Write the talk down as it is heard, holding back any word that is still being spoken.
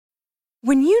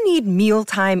When you need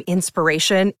mealtime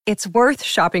inspiration, it's worth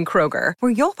shopping Kroger,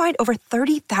 where you'll find over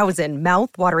 30,000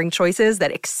 mouth-watering choices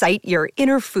that excite your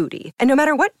inner foodie. And no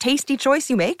matter what tasty choice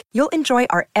you make, you'll enjoy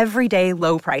our everyday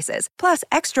low prices, plus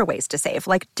extra ways to save,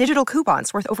 like digital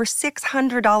coupons worth over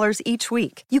 $600 each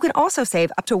week. You can also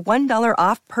save up to $1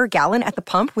 off per gallon at the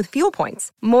pump with fuel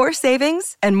points. More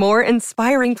savings and more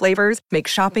inspiring flavors make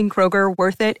shopping Kroger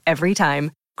worth it every time.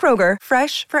 Kroger,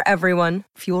 fresh for everyone.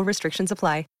 Fuel restrictions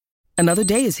apply. Another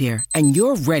day is here, and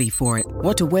you're ready for it.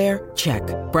 What to wear? Check.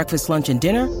 Breakfast, lunch, and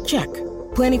dinner? Check.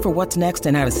 Planning for what's next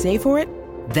and how to save for it?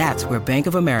 That's where Bank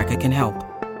of America can help.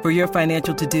 For your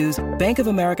financial to-dos, Bank of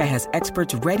America has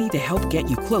experts ready to help get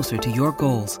you closer to your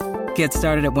goals. Get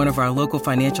started at one of our local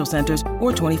financial centers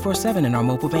or 24/7 in our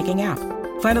mobile banking app.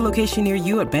 Find a location near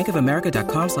you at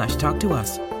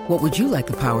bankofamerica.com/talktous. What would you like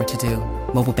the power to do?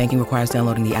 Mobile banking requires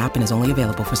downloading the app and is only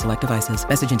available for select devices.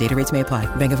 Message and data rates may apply.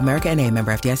 Bank of America N.A.,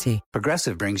 member FDIC.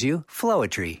 Progressive brings you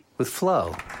Flowetry with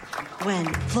Flo.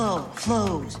 When Flo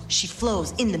flows, she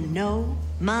flows in the know.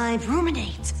 Mind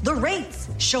ruminates the rates.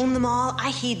 Shown them all,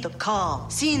 I heed the call.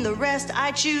 Seeing the rest,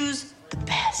 I choose the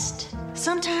best.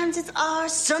 Sometimes it's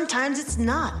ours, sometimes it's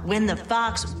not. When the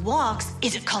fox walks,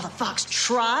 is it called a fox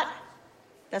trot?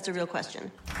 That's a real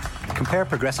question. Compare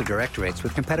Progressive Direct rates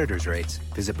with competitors' rates.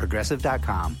 Visit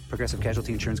Progressive.com. Progressive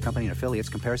Casualty Insurance Company and affiliates.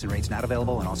 Comparison rates not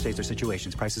available in all states or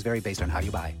situations. Prices vary based on how you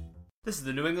buy. This is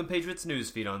the New England Patriots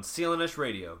newsfeed on CLNS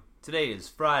Radio. Today is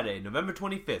Friday, November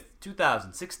 25th,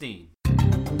 2016.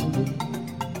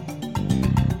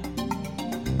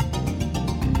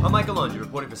 I'm Michael Longi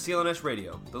reporting for CLNS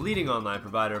Radio, the leading online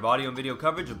provider of audio and video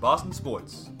coverage of Boston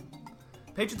sports.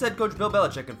 Patriots head coach Bill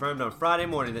Belichick confirmed on Friday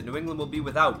morning that New England will be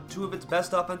without two of its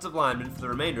best offensive linemen for the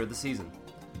remainder of the season.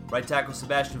 Right tackle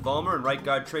Sebastian Vollmer and right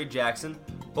guard Trey Jackson,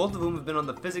 both of whom have been on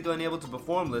the physically unable to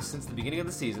perform list since the beginning of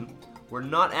the season, were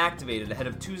not activated ahead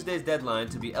of Tuesday's deadline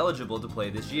to be eligible to play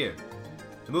this year.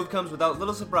 The move comes without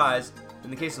little surprise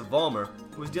in the case of Vollmer,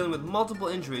 who was dealing with multiple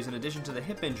injuries in addition to the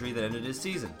hip injury that ended his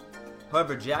season.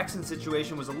 However, Jackson's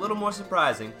situation was a little more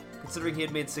surprising, considering he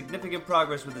had made significant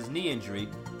progress with his knee injury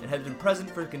and had been present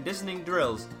for conditioning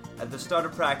drills at the start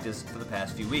of practice for the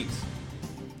past few weeks.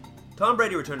 Tom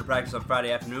Brady returned to practice on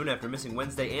Friday afternoon after missing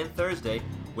Wednesday and Thursday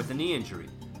with a knee injury.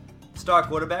 The star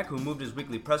quarterback, who moved his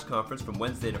weekly press conference from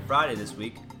Wednesday to Friday this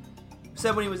week,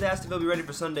 said when he was asked if he'll be ready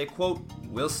for Sunday, quote,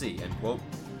 "We'll see," end quote.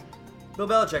 Bill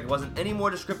Belichick wasn't any more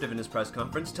descriptive in his press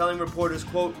conference, telling reporters,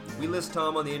 quote, "We list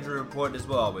Tom on the injury report as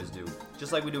we'll always do,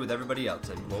 just like we do with everybody else,"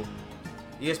 end quote.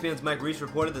 ESPN's Mike Reese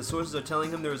reported that sources are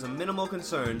telling him there is a minimal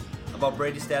concern about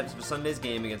Brady's status for Sunday's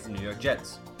game against the New York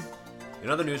Jets. In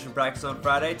other news from practice on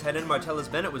Friday, tight end Martellus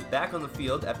Bennett was back on the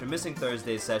field after missing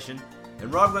Thursday's session,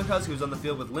 and Rob Gronkowski was on the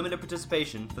field with limited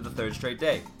participation for the third straight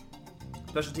day.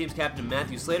 Special teams captain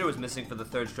Matthew Slater was missing for the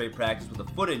third straight practice with a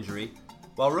foot injury,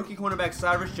 while rookie cornerback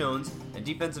Cyrus Jones and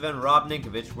defensive end Rob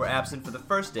Ninkovich were absent for the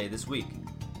first day this week.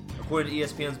 According to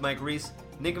ESPN's Mike Reese,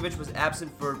 Ninkovich was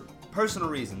absent for personal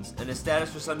reasons, and his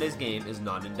status for Sunday's game is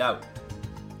not in doubt.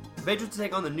 The Patriots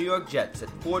take on the New York Jets at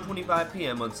 4:25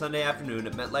 p.m. on Sunday afternoon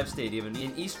at MetLife Stadium in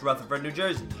East Rutherford, New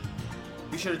Jersey.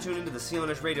 Be sure to tune into the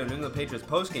CLNS Radio New England Patriots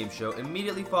postgame show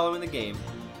immediately following the game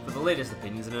for the latest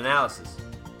opinions and analysis.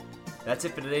 That's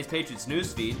it for today's Patriots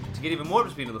news feed. To get even more up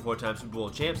to speed on the four-time Super Bowl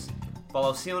champs,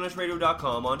 follow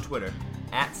CLNSradio.com on Twitter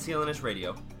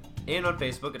 @CLNSradio and on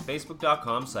Facebook at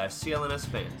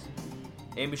facebook.com/CLNSfans.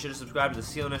 And be sure to subscribe to the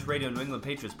CLNS Radio New England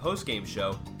Patriots postgame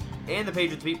show and the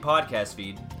Patriots Beat podcast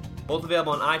feed, both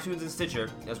available on iTunes and Stitcher,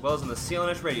 as well as on the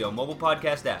CLNS Radio mobile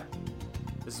podcast app.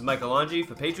 This is Michael Longi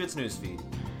for Patriots Newsfeed.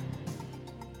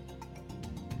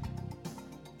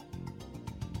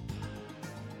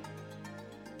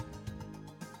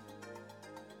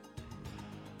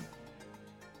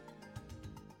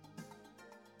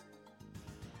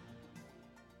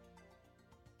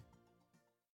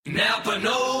 Napa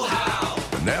know-how.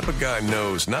 The Napa guy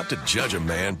knows not to judge a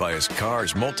man by his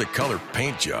car's multicolored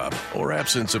paint job or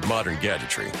absence of modern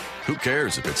gadgetry. Who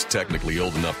cares if it's technically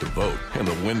old enough to vote and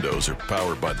the windows are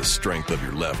powered by the strength of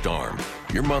your left arm?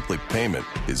 Your monthly payment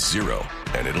is zero,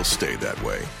 and it'll stay that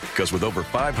way. Because with over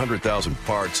 500,000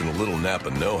 parts and a little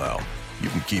Napa know-how, you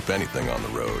can keep anything on the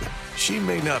road. She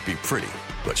may not be pretty,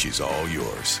 but she's all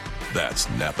yours. That's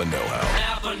Napa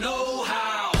know-how. Napa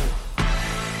know-how.